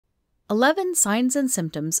11 Signs and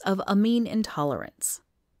Symptoms of Amine Intolerance.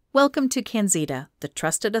 Welcome to CanXida, the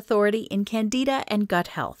trusted authority in Candida and gut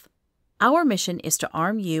health. Our mission is to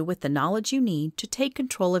arm you with the knowledge you need to take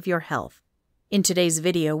control of your health. In today's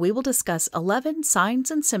video, we will discuss 11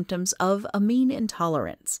 signs and symptoms of amine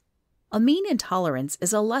intolerance. Amine intolerance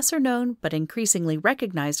is a lesser-known but increasingly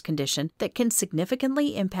recognized condition that can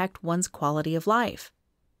significantly impact one's quality of life.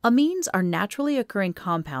 Amines are naturally occurring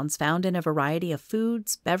compounds found in a variety of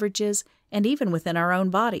foods, beverages, and even within our own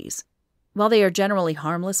bodies. While they are generally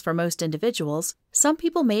harmless for most individuals, some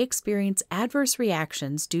people may experience adverse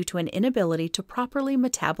reactions due to an inability to properly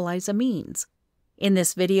metabolize amines. In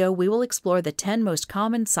this video, we will explore the 10 most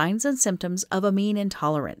common signs and symptoms of amine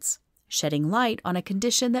intolerance, shedding light on a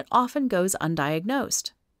condition that often goes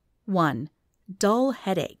undiagnosed. 1. Dull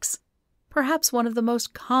headaches. Perhaps one of the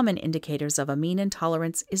most common indicators of amine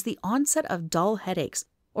intolerance is the onset of dull headaches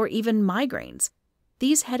or even migraines.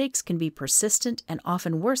 These headaches can be persistent and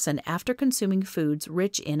often worsen after consuming foods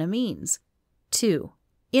rich in amines. 2.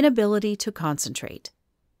 Inability to concentrate.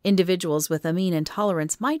 Individuals with amine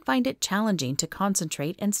intolerance might find it challenging to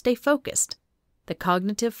concentrate and stay focused. The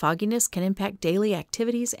cognitive fogginess can impact daily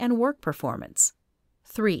activities and work performance.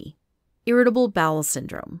 3. Irritable bowel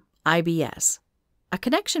syndrome, IBS. A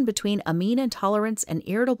connection between amine intolerance and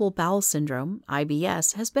irritable bowel syndrome,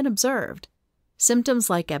 IBS, has been observed. Symptoms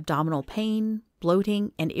like abdominal pain,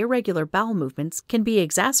 bloating, and irregular bowel movements can be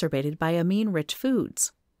exacerbated by amine-rich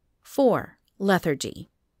foods. 4. Lethargy,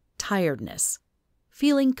 tiredness.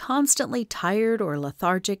 Feeling constantly tired or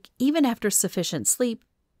lethargic, even after sufficient sleep,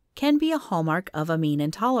 can be a hallmark of amine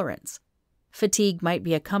intolerance. Fatigue might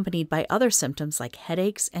be accompanied by other symptoms like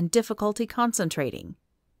headaches and difficulty concentrating.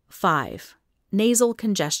 5. Nasal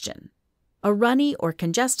congestion. A runny or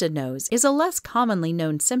congested nose is a less commonly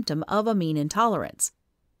known symptom of amine intolerance.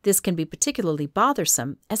 This can be particularly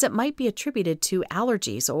bothersome as it might be attributed to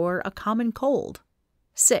allergies or a common cold.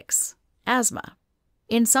 6. Asthma.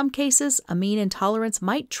 In some cases, amine intolerance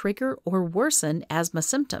might trigger or worsen asthma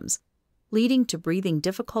symptoms, leading to breathing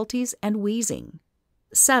difficulties and wheezing.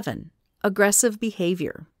 7. Aggressive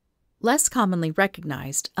behavior. Less commonly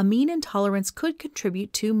recognized, amine intolerance could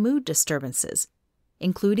contribute to mood disturbances,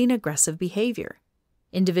 including aggressive behavior.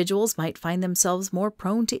 Individuals might find themselves more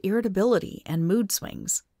prone to irritability and mood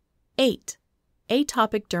swings. 8.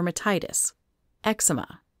 Atopic dermatitis,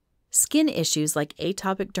 eczema. Skin issues like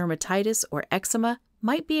atopic dermatitis or eczema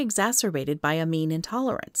might be exacerbated by amine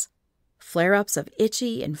intolerance. Flare-ups of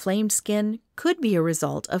itchy, inflamed skin could be a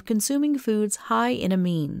result of consuming foods high in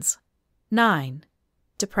amines. 9.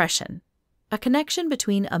 Depression. A connection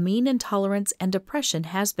between amine intolerance and depression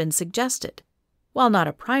has been suggested. While not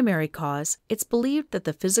a primary cause, it's believed that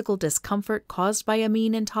the physical discomfort caused by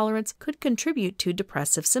amine intolerance could contribute to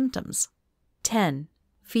depressive symptoms. 10.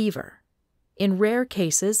 Fever. In rare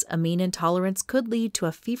cases, amine intolerance could lead to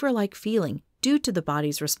a fever-like feeling due to the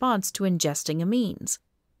body's response to ingesting amines.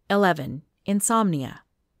 11. Insomnia.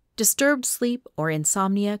 Disturbed sleep or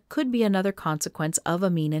insomnia could be another consequence of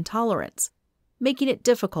amine intolerance, making it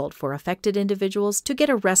difficult for affected individuals to get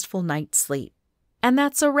a restful night's sleep. And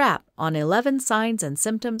that's a wrap on 11 signs and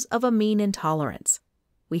symptoms of amine intolerance.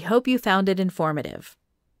 We hope you found it informative.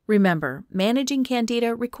 Remember, managing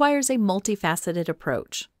Candida requires a multifaceted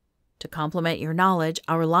approach. To complement your knowledge,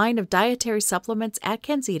 our line of dietary supplements at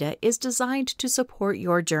CanXida is designed to support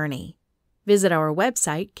your journey. Visit our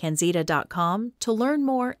website, CanXida.com, to learn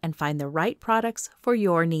more and find the right products for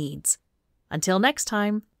your needs. Until next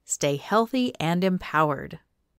time, stay healthy and empowered.